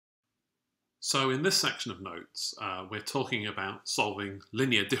So in this section of notes, we're talking about solving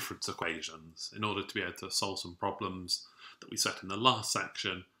linear difference equations in order to be able to solve some problems that we set in the last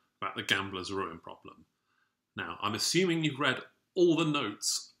section about the gambler's ruin problem. Now, I'm assuming you've read all the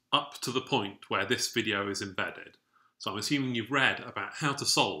notes up to the point where this video is embedded. So I'm assuming you've read about how to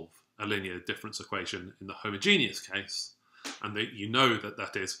solve a linear difference equation in the homogeneous case, and that you know that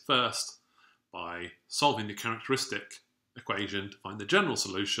that is first by solving the characteristic equation to find the general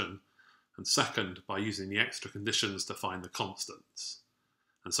solution, and second by using the extra conditions to find the constants.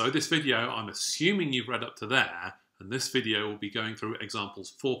 And so this video, I'm assuming you've read up to there, and this video will be going through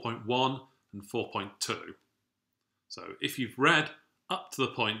examples 4.1 and 4.2. So if you've read up to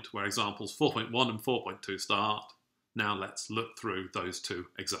the point where examples 4.1 and 4.2 start, now let's look through those two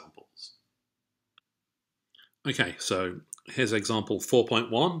examples. Okay, so here's example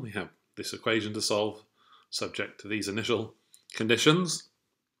 4.1. We have this equation to solve subject to these initial conditions.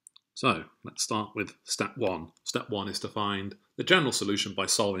 So let's start with step one. Step one is to find the general solution by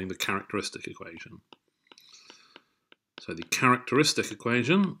solving the characteristic equation. So the characteristic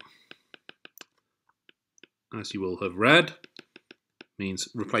equation, as you will have read, means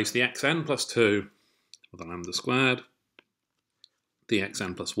replace the xn plus 2 with a lambda squared, the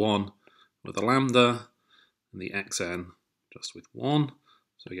xn plus 1 with a lambda, and the xn just with 1.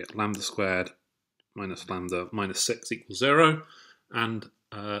 So we get lambda squared minus lambda minus 6 equals 0, and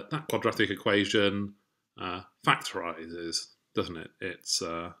that quadratic equation factorizes, doesn't it? It's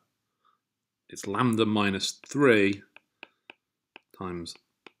lambda minus 3 times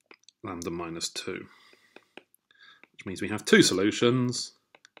lambda minus 2, which means we have two solutions.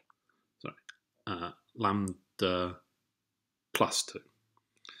 Sorry, lambda plus 2,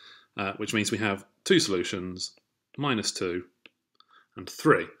 which means we have two solutions, minus 2 and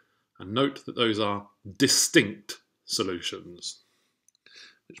 3. And note that those are distinct solutions,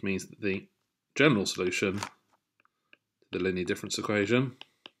 which means that the general solution to the linear difference equation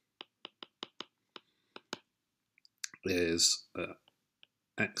is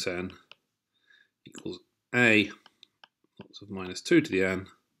xn equals a lots of minus 2 to the n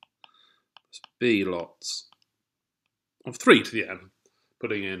plus b lots of 3 to the n,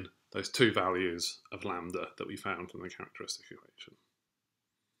 putting in those two values of lambda that we found from the characteristic equation.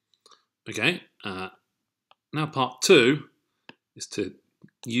 Okay, now part 2 is to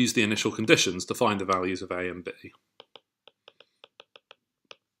use the initial conditions to find the values of a and b.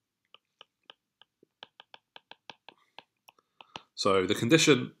 So the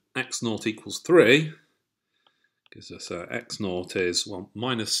condition x naught equals 3 gives us x naught is, well,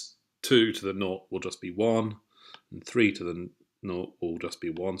 minus 2 to the naught will just be 1, and 3 to the naught will just be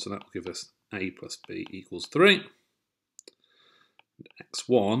 1, so that will give us a plus b equals 3. And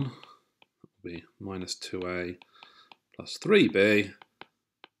x1 will be minus 2a plus 3b,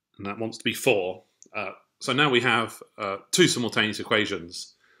 and that wants to be 4. So now we have two simultaneous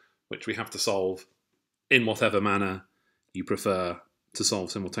equations which we have to solve in whatever manner you prefer to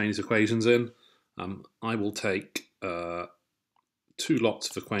solve simultaneous equations in. I will take two lots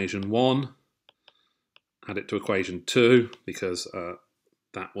of equation 1, add it to equation 2, because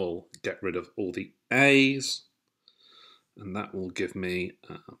that will get rid of all the a's, and that will give me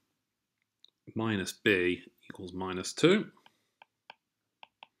minus b equals minus 2,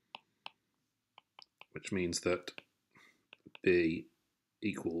 which means that b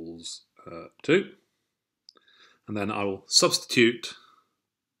equals 2. And then I will substitute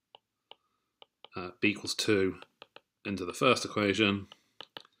b equals 2 into the first equation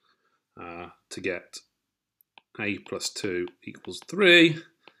to get a plus 2 equals 3,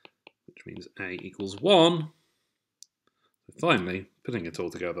 which means a equals 1. So finally, putting it all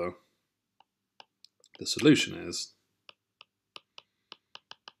together, the solution is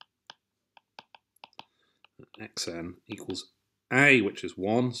xn equals a, which is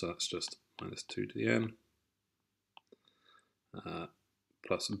 1, so that's just minus 2 to the n,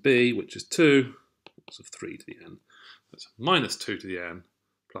 plus b, which is 2, lots of 3 to the n. That's minus 2 to the n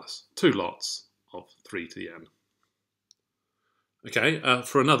plus 2 lots of 3 to the n. Okay,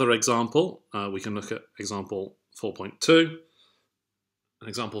 for another example, we can look at example 4.2. And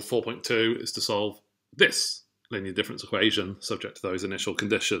example 4.2 is to solve this linear difference equation subject to those initial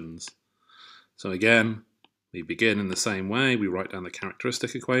conditions. So again, we begin in the same way. We write down the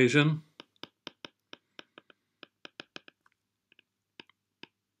characteristic equation.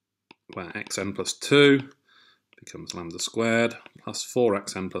 Where xn plus 2 becomes lambda squared, plus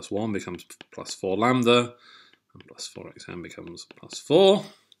 4xn plus 1 becomes plus 4 lambda, and plus 4xn becomes plus 4.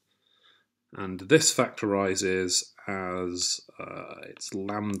 And this factorizes as it's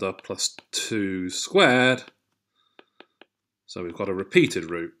lambda plus 2 squared. So we've got a repeated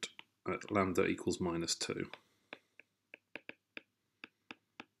root at lambda equals -2.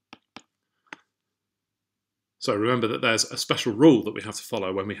 So remember that there's a special rule that we have to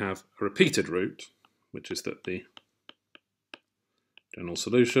follow when we have a repeated root, which is that the general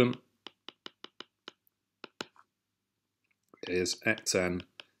solution is xn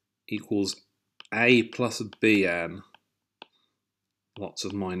equals a plus bn lots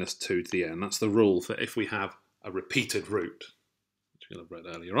of -2 to the n. That's the rule for if we have a repeated root, which you'll have read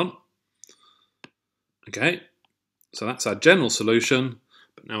earlier on. Okay, so that's our general solution,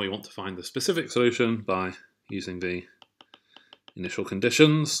 but now we want to find the specific solution by using the initial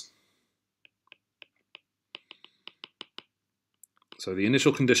conditions. So the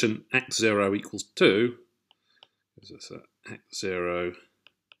initial condition x0 equals 2 gives us x0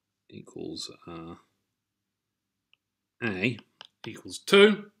 equals a equals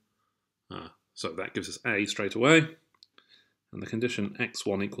 2. So that gives us a straight away. And the condition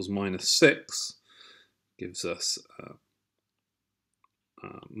x1 equals -6 gives us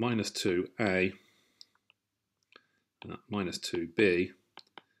 -2a -2b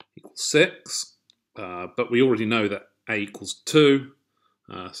equals 6. But we already know that a equals 2,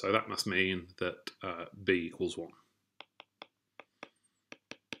 so that must mean that b equals 1.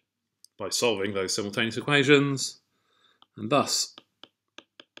 By solving those simultaneous equations, and thus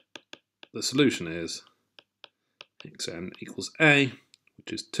the solution is xn equals a,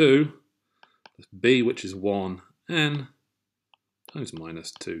 which is 2, plus b, which is 1, n times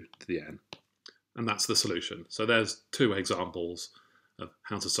 -2 to the n. And that's the solution. So there's 2 examples of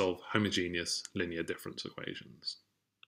how to solve homogeneous linear difference equations.